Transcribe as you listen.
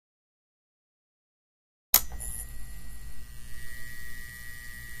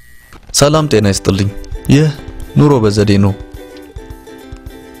ሰላም ጤና ይስጥልኝ ይህ ኑሮ በዘዴ ነው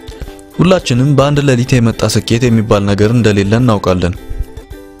ሁላችንም በአንድ ሌሊት የመጣ ስኬት የሚባል ነገር እንደሌለ እናውቃለን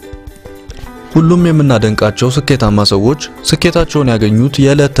ሁሉም የምናደንቃቸው ስኬታማ ሰዎች ስኬታቸውን ያገኙት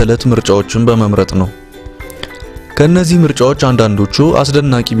የዕለት ተዕለት ምርጫዎችን በመምረጥ ነው ከነዚህ ምርጫዎች አንዳንዶቹ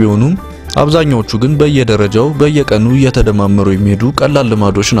አስደናቂ ቢሆኑም አብዛኛዎቹ ግን በየደረጃው በየቀኑ እየተደማመሩ የሚሄዱ ቀላል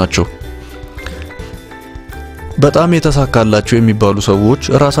ልማዶች ናቸው በጣም የተሳካላቸው የሚባሉ ሰዎች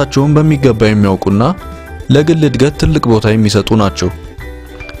ራሳቸውን በሚገባ የሚያውቁና ለግል እድገት ትልቅ ቦታ የሚሰጡ ናቸው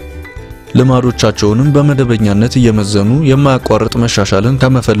ልማዶቻቸውንም በመደበኛነት እየመዘኑ የማያቋርጥ መሻሻልን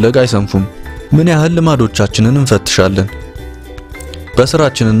ከመፈለግ አይሰንፉም ምን ያህል ልማዶቻችንን እንፈትሻለን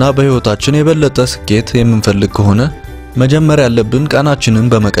በስራችንና በህይወታችን የበለጠ ስኬት የምንፈልግ ከሆነ መጀመሪያ ያለብን ቀናችንን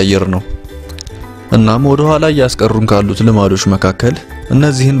በመቀየር ነው እናም ወደ ኋላ ያስቀሩን ካሉት ልማዶች መካከል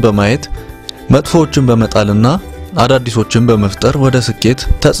እነዚህን በማየት መጥፎችን በመጣልና አዳዲሶችን በመፍጠር ወደ ስኬት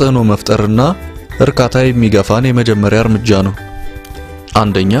ተጽዕኖ መፍጠርና እርካታ የሚገፋን የመጀመሪያ እርምጃ ነው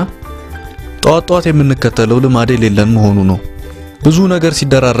አንደኛ ጧት የምንከተለው ልማድ የሌለን መሆኑ ነው ብዙ ነገር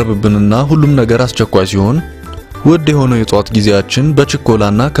ሲደራረብብንና ሁሉም ነገር አስቸኳይ ሲሆን ውድ የሆነው የጧት ጊዜያችን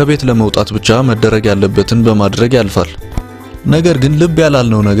በችኮላና ከቤት ለመውጣት ብቻ መደረግ ያለበትን በማድረግ ያልፋል ነገር ግን ልብ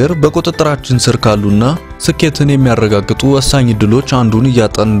ያላልነው ነገር በቁጥጥራችን ስር ካሉና ስኬትን የሚያረጋግጡ ወሳኝ ዕድሎች አንዱን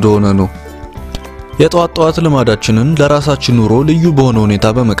እያጣን እንደሆነ ነው የጧት ልማዳችንን ለራሳችን ኑሮ ልዩ በሆነ ሁኔታ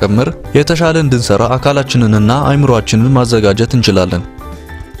በመቀመር የተሻለ እንድንሰራ አካላችንንና አእምሮአችንን ማዘጋጀት እንችላለን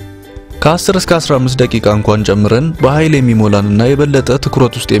ከ10 እስከ 15 ደቂቃ እንኳን ጨምረን በኃይል የሚሞላንና የበለጠ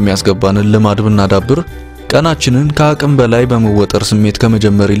ትኩረት ውስጥ የሚያስገባንን ልማድ ብናዳብር ቀናችንን ከአቅም በላይ በመወጠር ስሜት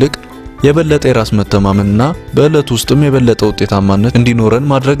ከመጀመር ይልቅ የበለጠ የራስ መተማመንና በእለት ውስጥም የበለጠ ውጤታማነት እንዲኖረን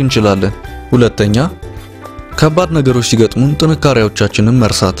ማድረግ እንችላለን ሁለተኛ ከባድ ነገሮች ሲገጥሙን ጥንካሬዎቻችንን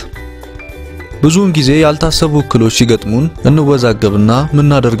መርሳት ብዙውን ጊዜ ያልታሰቡ እክሎች ሲገጥሙን እንወዛገብና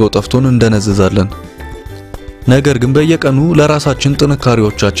ምናደርገው ጠፍቶን እንደነዘዛለን ነገር ግን በየቀኑ ለራሳችን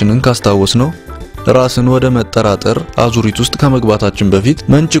ጥንካሬዎቻችንን ካስታወስነው ራስን ወደ መጠራጠር አዙሪት ውስጥ ከመግባታችን በፊት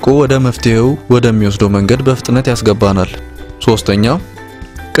መንጭቆ ወደ መፍትሄው ወደሚወስደው መንገድ በፍጥነት ያስገባናል ሶስተኛ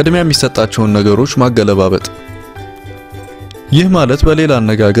ቅድሚያ የሚሰጣቸውን ነገሮች ማገለባበጥ ይህ ማለት በሌላ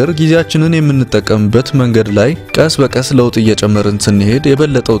አነጋገር ጊዜያችንን የምንጠቀምበት መንገድ ላይ ቀስ በቀስ ለውጥ እየጨመርን ስንሄድ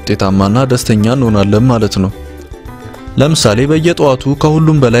የበለጠ ውጤታማና ደስተኛ እንሆናለን ማለት ነው ለምሳሌ በየጧቱ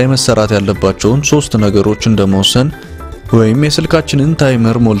ከሁሉም በላይ መሰራት ያለባቸውን 3 ነገሮች እንደመወሰን ወይም የስልካችንን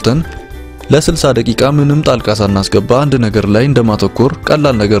ታይመር ሞልተን ለ60 ደቂቃ ምንም ጣልቃ ሳናስገባ አንድ ነገር ላይ እንደማተኮር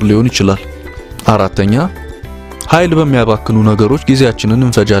ቀላል ነገር ሊሆን ይችላል አራተኛ ኃይል በሚያባክኑ ነገሮች ጊዜያችንን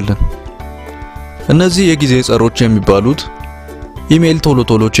እንፈጃለን እነዚህ የጊዜ ጸሮች የሚባሉት ኢሜል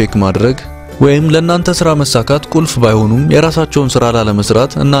ቶሎ ቼክ ማድረግ ወይም ለእናንተ ስራ መሳካት ቁልፍ ባይሆኑም የራሳቸውን ስራ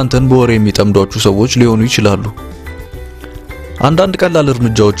ላለመስራት እናንተን በወሬ የሚጠምዷችሁ ሰዎች ሊሆኑ ይችላሉ አንዳንድ ቀላል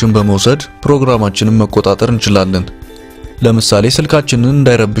እርምጃዎችን በመውሰድ ፕሮግራማችንን መቆጣጠር እንችላለን ለምሳሌ ስልካችንን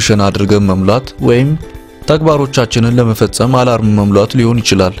እንዳይረብሸን አድርገን መሙላት ወይም ተግባሮቻችንን ለመፈጸም አላርም መሙላት ሊሆን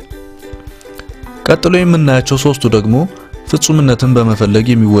ይችላል ቀጥሎ የምናያቸው ሶስቱ ደግሞ ፍጹምነትን በመፈለግ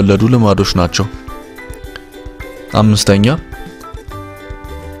የሚወለዱ ልማዶች ናቸው አምስተኛ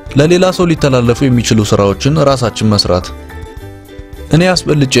ለሌላ ሰው ሊተላለፉ የሚችሉ ስራዎችን ራሳችን መስራት እኔ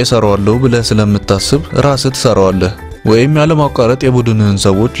አስበልጬ ሰራዋለሁ ብለህ ስለምታስብ ራስህ ትሰራዋለህ ወይም ያለማቋረጥ የቡድንህን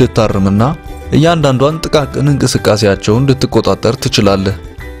ሰዎች ልታርምና እያንዳንዷን ጥቃቅን እንቅስቃሴያቸውን ልትቆጣጠር ትችላለህ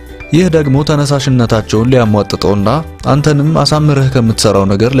ይህ ደግሞ ተነሳሽነታቸውን ሊያሟጥጠውና አንተንም አሳምረህ ከምትሰራው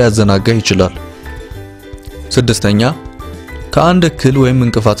ነገር ሊያዘናጋህ ይችላል ስድስተኛ ከአንድ እክል ወይም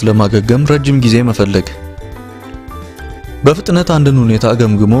እንቅፋት ለማገገም ረጅም ጊዜ መፈለግ በፍጥነት አንድን ሁኔታ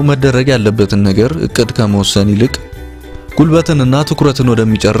ገምግሞ መደረግ ያለበትን ነገር እቅድ ከመወሰን ይልቅ ጉልበትንና ትኩረትን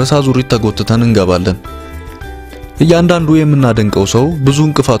ወደሚጨርስ አዙሪት ተጎትተን እንገባለን እያንዳንዱ የምናደንቀው ሰው ብዙ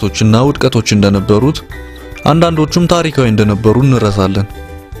እንቅፋቶችና ውድቀቶች እንደነበሩት አንዳንዶቹም ታሪካዊ እንደነበሩ እንረሳለን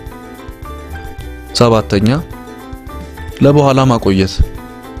ሰባተኛ ለበኋላ ማቆየት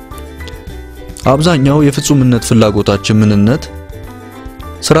አብዛኛው የፍጹምነት ፍላጎታችን ምንነት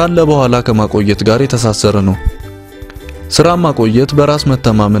ስራን ለበኋላ ከማቆየት ጋር የተሳሰረ ነው ስራ ማቆየት በራስ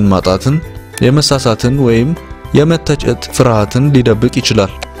መተማመን ማጣትን የመሳሳትን ወይም የመተጨት ፍርሃትን ሊደብቅ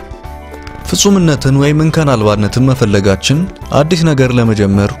ይችላል ፍጹምነትን ወይም እንከን አልባነትን መፈለጋችን አዲስ ነገር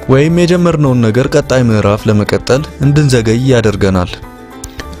ለመጀመር ወይም የጀመርነውን ነገር ቀጣይ ምዕራፍ ለመቀጠል እንድንዘገይ ያደርገናል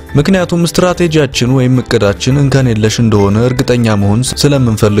ምክንያቱም ስትራቴጂያችን ወይም እቅዳችን እንከን የለሽ እንደሆነ እርግጠኛ መሆን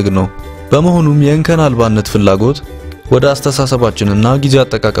ስለምንፈልግ ነው በመሆኑም የእንከን አልባነት ፍላጎት ወደ አስተሳሰባችንና ጊዜ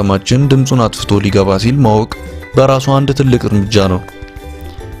አጠቃቀማችን ድምጹን አጥፍቶ ሊገባ ሲል ማወቅ በራሱ አንድ ትልቅ እርምጃ ነው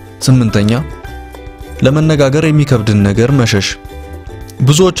ስምንተኛ ለመነጋገር የሚከብድን ነገር መሸሽ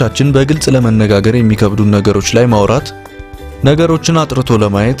ብዙዎቻችን በግልጽ ለመነጋገር የሚከብዱን ነገሮች ላይ ማውራት ነገሮችን አጥርቶ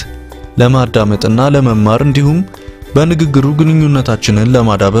ለማየት ለማዳመጥና ለመማር እንዲሁም በንግግሩ ግንኙነታችንን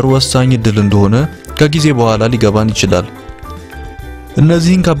ለማዳበር ወሳኝ እድል እንደሆነ ከጊዜ በኋላ ሊገባን ይችላል።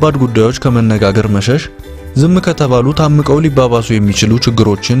 እነዚህን ከባድ ጉዳዮች ከመነጋገር መሸሽ ዝም ከተባሉ ታምቀው ሊባባሱ የሚችሉ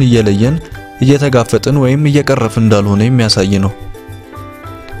ችግሮችን እየለየን እየተጋፈጥን ወይም እየቀረፍን እንዳልሆነ የሚያሳይ ነው።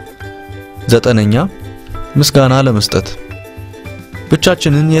 9ኛ ምስጋና ለመስጠት።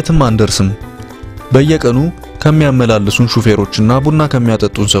 ብቻችንን የትም አንደርስም። በየቀኑ ከሚያመላልሱን ሹፌሮችና ቡና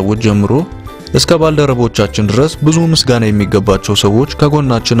ከሚያጠጡን ሰዎች ጀምሮ እስከ ባልደረቦቻችን ድረስ ብዙ ምስጋና የሚገባቸው ሰዎች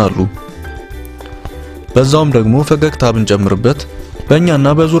ከጎናችን አሉ። በዛውም ደግሞ ፈገግታ ብንጨምርበት በእኛና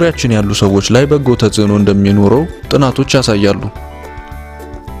በዙሪያችን ያሉ ሰዎች ላይ በጎ ተጽዕኖ እንደሚኖረው ጥናቶች ያሳያሉ።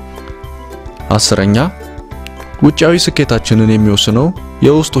 10ኛ ውጫዊ ስኬታችንን የሚወስነው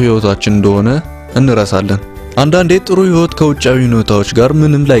የውስጡ ህይወታችን እንደሆነ እንረሳለን። አንዳንዴ ጥሩ ህይወት ከውጫዊ ሁኔታዎች ጋር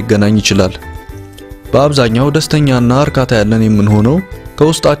ምንም ላይገናኝ ይችላል። በአብዛኛው ደስተኛና እርካታ ያለን የምንሆነው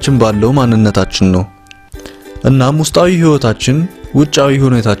ከውስጣችን ባለው ማንነታችን ነው። እናም ውስጣዊ ህይወታችን ውጫዊ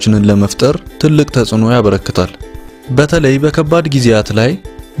ሁኔታችንን ለመፍጠር ትልቅ ተጽዕኖ ያበረክታል። በተለይ በከባድ ጊዜያት ላይ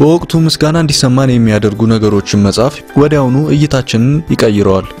በወቅቱ ምስጋና እንዲሰማን የሚያደርጉ ነገሮችን መጻፍ ወዲያውኑ እይታችንን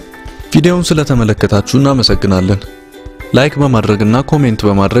ይቀይረዋል። ቪዲዮውን ስለተመለከታችሁ እናመሰግናለን። ላይክ በማድረግና ኮሜንት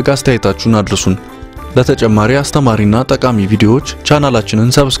በማድረግ አስተያየታችሁን አድርሱን። ለተጨማሪ አስተማሪና ጠቃሚ ቪዲዮዎች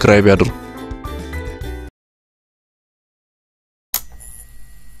ቻናላችንን ሰብስክራይብ ያድርጉ።